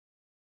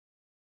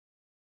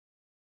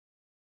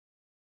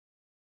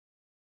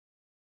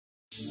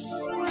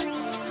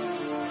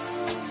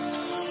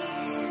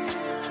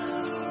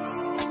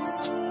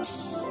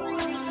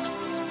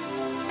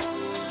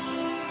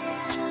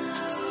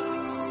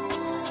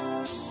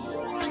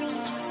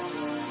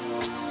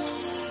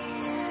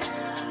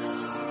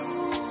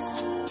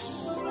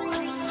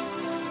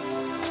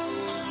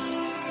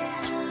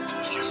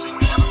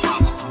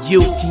You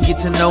can get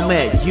to know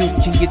me, you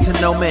can get to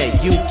know me,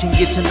 you can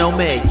get to know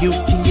me, you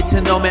can get to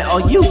know me,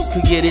 or you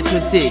could get it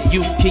twisted,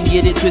 you can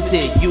get it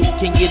twisted, you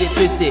can get it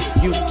twisted,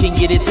 you can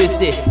get it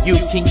twisted, you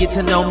can get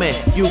to know me,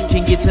 you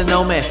can get to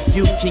know me,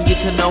 you can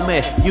get to know me,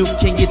 you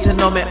can get to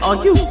know me,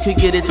 or you could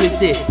get it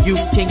twisted, you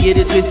can get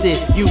it twisted,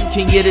 you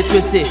can get it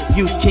twisted,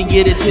 you can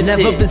get it twisted.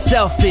 Never been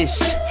selfish.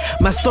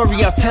 My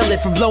story, I'll tell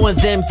it, from blowing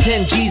them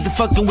 10 G's to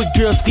fucking with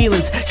girls'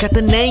 feelings. Got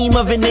the name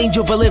of an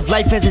angel, but live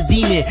life as a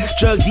demon.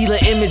 Drug dealer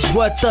image,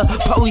 what the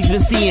police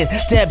been seeing.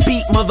 That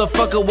beat,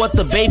 motherfucker, what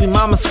the baby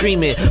mama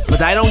screaming.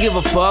 But I don't give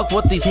a fuck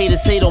what these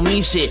haters say, don't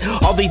mean shit.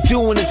 All they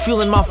doing is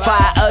fueling my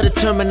fire of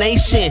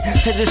determination.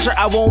 Take this shirt,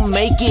 I won't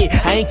make it,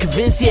 I ain't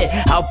convinced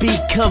yet. I'll be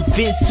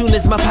convinced soon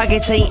as my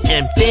pockets ain't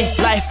empty.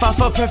 Life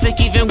off of perfect,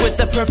 even with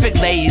the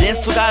perfect lady.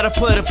 Still gotta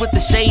put up with the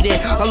shade in.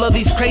 All of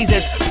these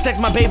crazies, protect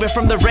my baby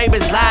from the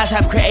rapists lies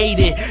have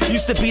created.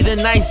 Used to be the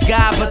nice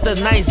guy, but the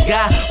nice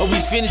guy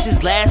always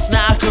finishes last.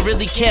 Now I could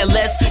really care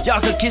less.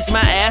 Y'all could kiss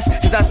my ass,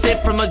 cause I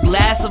sip from a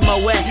glass of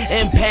my wet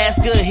and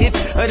past good hits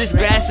of this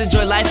grass.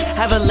 Enjoy life,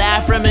 have a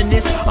laugh,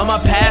 reminisce on my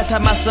past.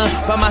 Have my son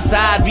by my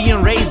side,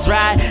 being raised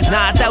right.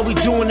 Nah, I thought we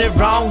doing it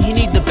wrong. He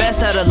need the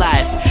best out of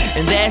life,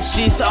 and that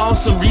shit's on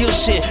some real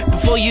shit.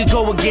 Before you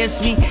go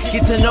against me,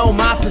 get to know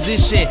my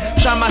position.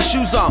 Try my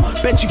shoes on,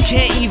 bet you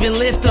can't even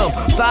lift them.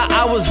 Thought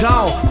I was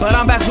gone, but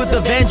I'm back with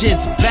the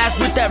vengeance. Back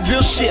with that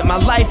real shit, my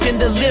life in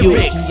the lyrics. You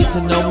can get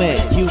to know me,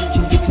 you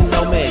can get to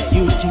know me,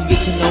 you can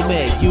get to know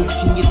me, you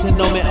can get to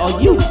know me,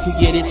 or you can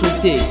get it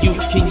twisted, you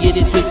can get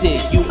it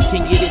twisted, you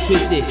can get it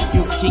twisted,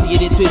 you can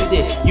get it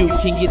twisted, you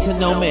can get to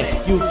know me,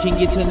 you can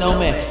get to know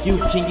me, you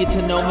can get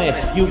to know me,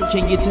 you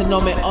can get to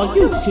know me, or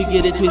you can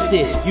get it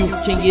twisted, you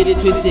can get it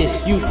twisted,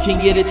 you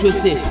can get it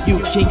twisted, you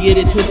can get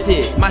it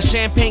twisted. My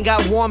champagne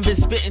got warm, been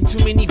spitting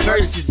too many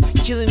verses.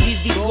 Killing these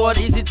beats, Lord,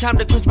 is it time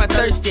to quench my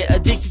thirst yet?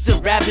 Addicted to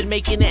rapping,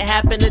 making it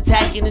happen,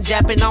 attacking and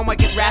japping on my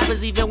kids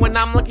rappers. Even when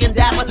I'm looking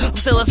dapper, I'm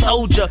still a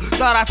soldier.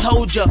 Thought I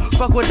told ya,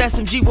 fuck with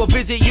SMG, we'll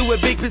visit you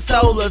with big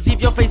pistolas.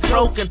 Leave your face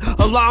broken,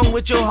 along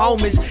with your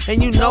homies,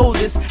 and you know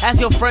this,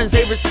 as your friends,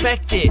 they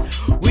respect it.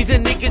 We the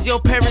niggas your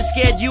parents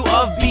scared you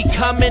of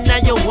becoming. Now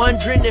you're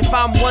wondering if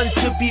I'm one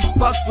to be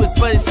fucked with,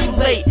 but it's too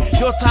late.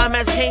 Your time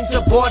has came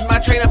to board my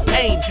train of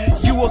pain.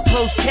 You a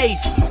close case,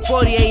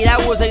 48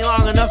 hours ain't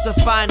long enough to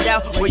find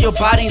out where your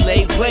body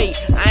lay. Wait,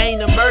 I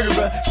ain't a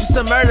murderer, just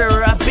a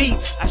murderer. I beat,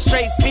 I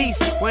straight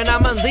feast when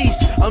I'm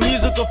unleashed. A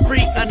musical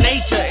freak, a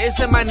nature, it's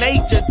in my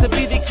nature to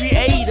be the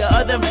creator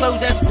of them flows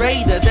that's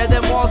greater than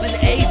them walls in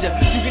Asia.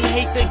 You can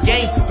hate the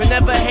game, but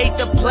never hate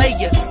the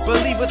player.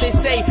 Believe what they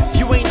say,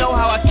 you ain't know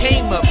how I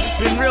came up.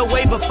 Been real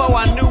way before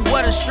I knew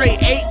what a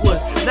straight 8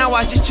 was. Now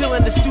I just chill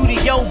in the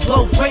studio,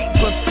 blow great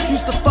blunts.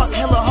 Used to fuck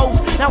hella hoes,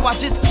 now I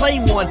just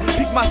claim one.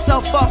 Pick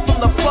myself up from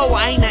the floor,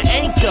 I ain't an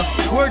anchor.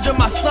 Word to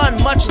my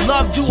son, much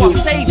love do our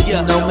savior. You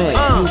can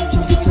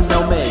get to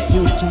know me,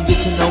 you can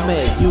get to know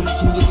me, you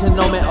can get to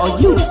know me, or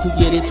you can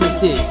get it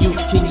twisted, you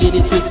can get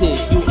it twisted,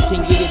 you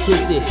can get it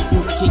twisted,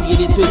 you can get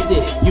it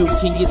twisted, you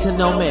can get to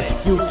know me,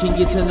 you can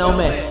get to know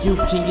me, you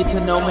can get to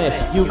know me,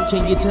 you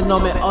can get to know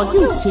me, or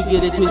you can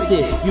get it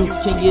twisted, you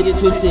can get it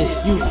twisted,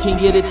 you can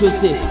get it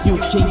twisted, you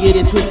can get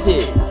it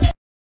twisted.